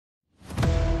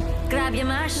Grab your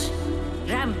mash.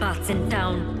 Rampart's in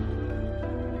town.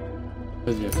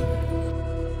 There's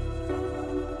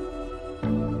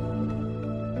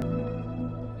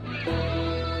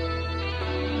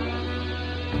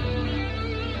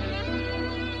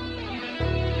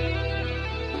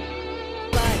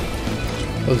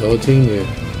a whole team here.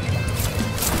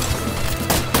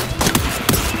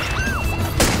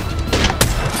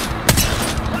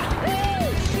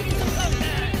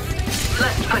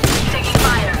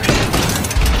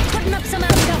 Putting up some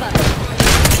out cover.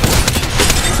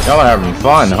 Y'all are having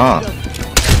fun, huh?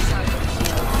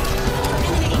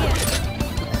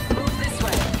 Move this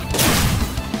way.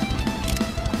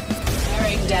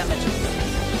 Carrying damage.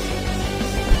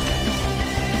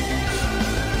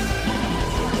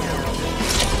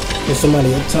 There's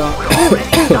somebody up top.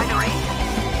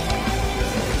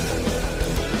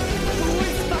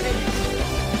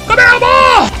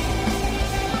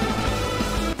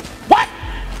 What?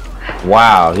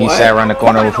 Wow, he sat around the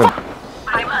corner with a.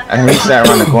 He sat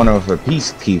around the corner with a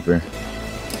peacekeeper.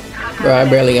 Bro, I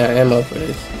barely got ammo for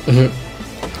this.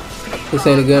 This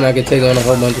ain't a gun I can take on a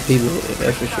whole bunch of people with,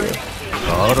 that's for sure.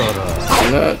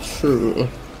 Not true.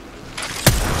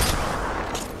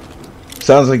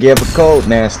 Sounds like you have a cold,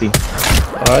 nasty.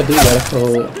 Oh, I do got a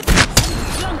cold.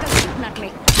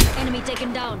 Enemy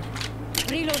taken down.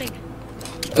 Reloading.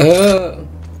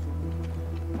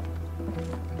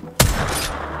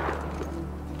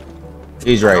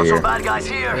 He's right here. Bad guys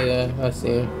here. Yeah, I see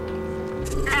him.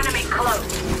 Enemy close.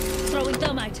 Throwing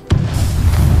thermite.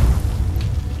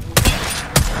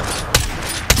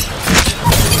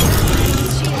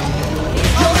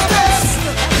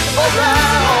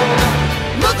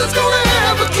 Nothing's gonna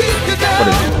ever keep you down.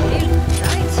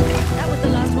 What is it? That was the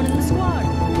last one in the squad.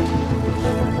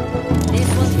 This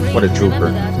was free. What a trooper.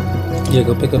 Remember that. Yeah,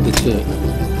 go pick up the chick.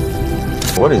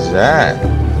 What is that?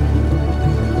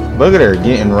 Look at her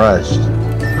getting rushed.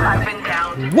 I've been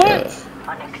down. What?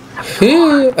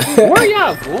 Where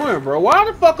y'all going, bro? Why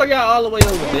the fuck are y'all all the way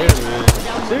over there, man?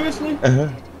 Seriously?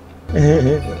 Yeah.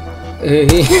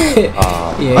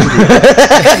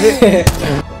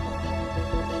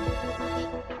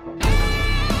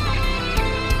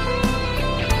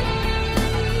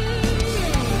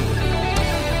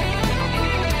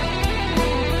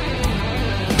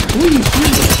 Who are you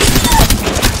shooting?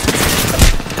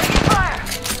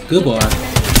 Good boy.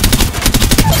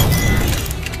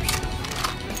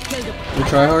 You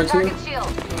try hard too?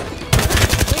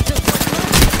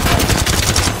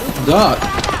 God.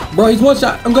 Bro, he's one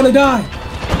shot. I'm gonna die.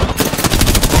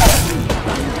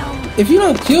 If you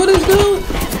don't kill this dude,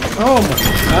 oh my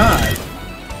god.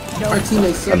 Our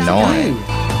teammates so annoying.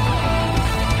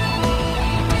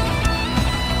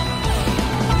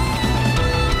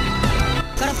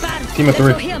 Team of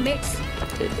 3.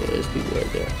 There's people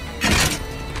right there.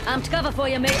 I'm to cover for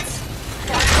you, mates.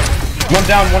 One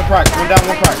down, one crack. One down,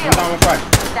 one crack. One down, one crack.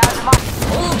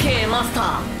 Okay,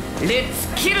 master. Let's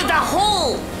kill the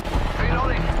hole.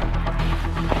 Reloading.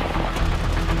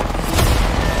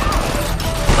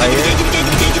 I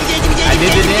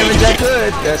did the damage I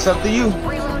could. That's up to you.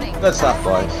 Let's stop,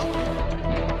 boys.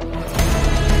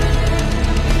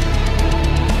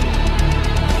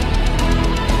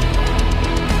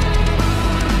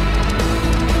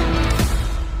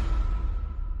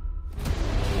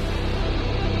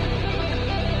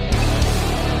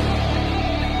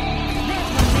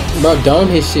 Bro, dome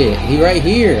his shit. He right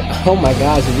here. Oh my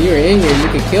gosh, if you're in here, you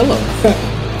can kill him.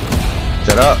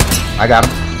 Shut up. I got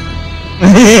him.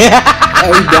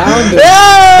 Oh, he downed him.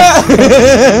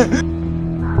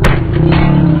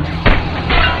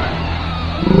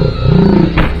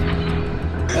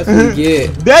 That's what you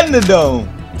get. Dead in the dome.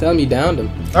 Tell him you downed him.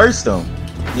 First dome.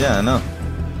 Yeah, I know.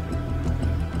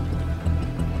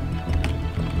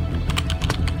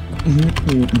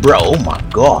 Bro, oh my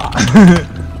god.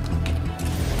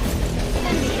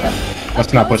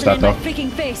 Let's not push that though.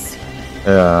 Freaking face.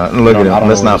 Look at him.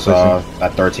 Let's not push him.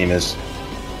 That 13 is.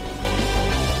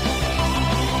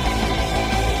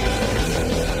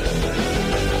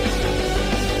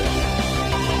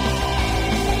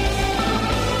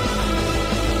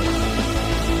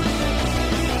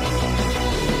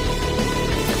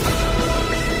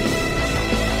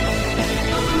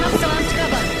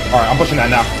 Alright, I'm pushing that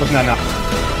now. Pushing that now.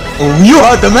 You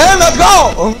heard the man. Let's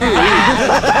go.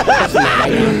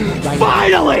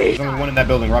 Finally! There's only one in that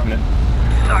building, roughing it.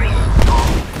 Sorry.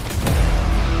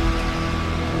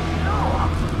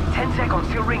 10 seconds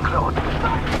till ring close.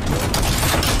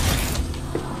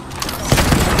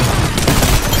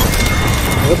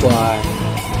 Good boy.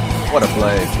 What a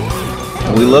play.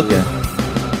 We looking.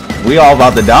 We all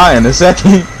about to die in a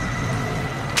second.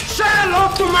 Say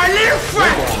hello to my little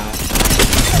friend.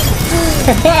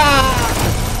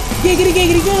 Giggity,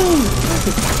 giggity, go!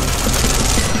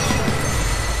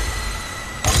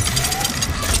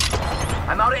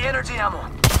 I'm out of energy ammo.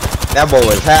 That boy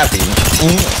was happy.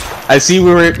 I see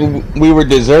we were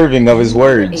deserving of his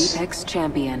words. Apex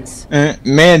champions.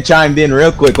 Man chimed in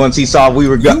real quick once he saw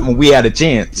we had a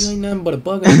chance. You ain't nothing but a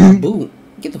bug on my boot.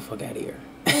 Get the fuck out of here.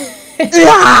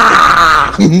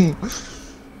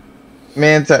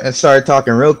 Man started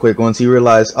talking real quick once he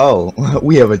realized, oh,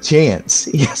 we have a chance.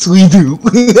 Yes, we do.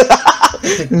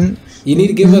 You need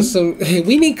to give us some.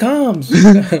 We need comms.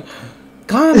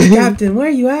 Comms, Captain. Where are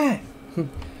you at?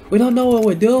 We don't know what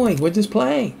we're doing. We're just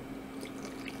playing.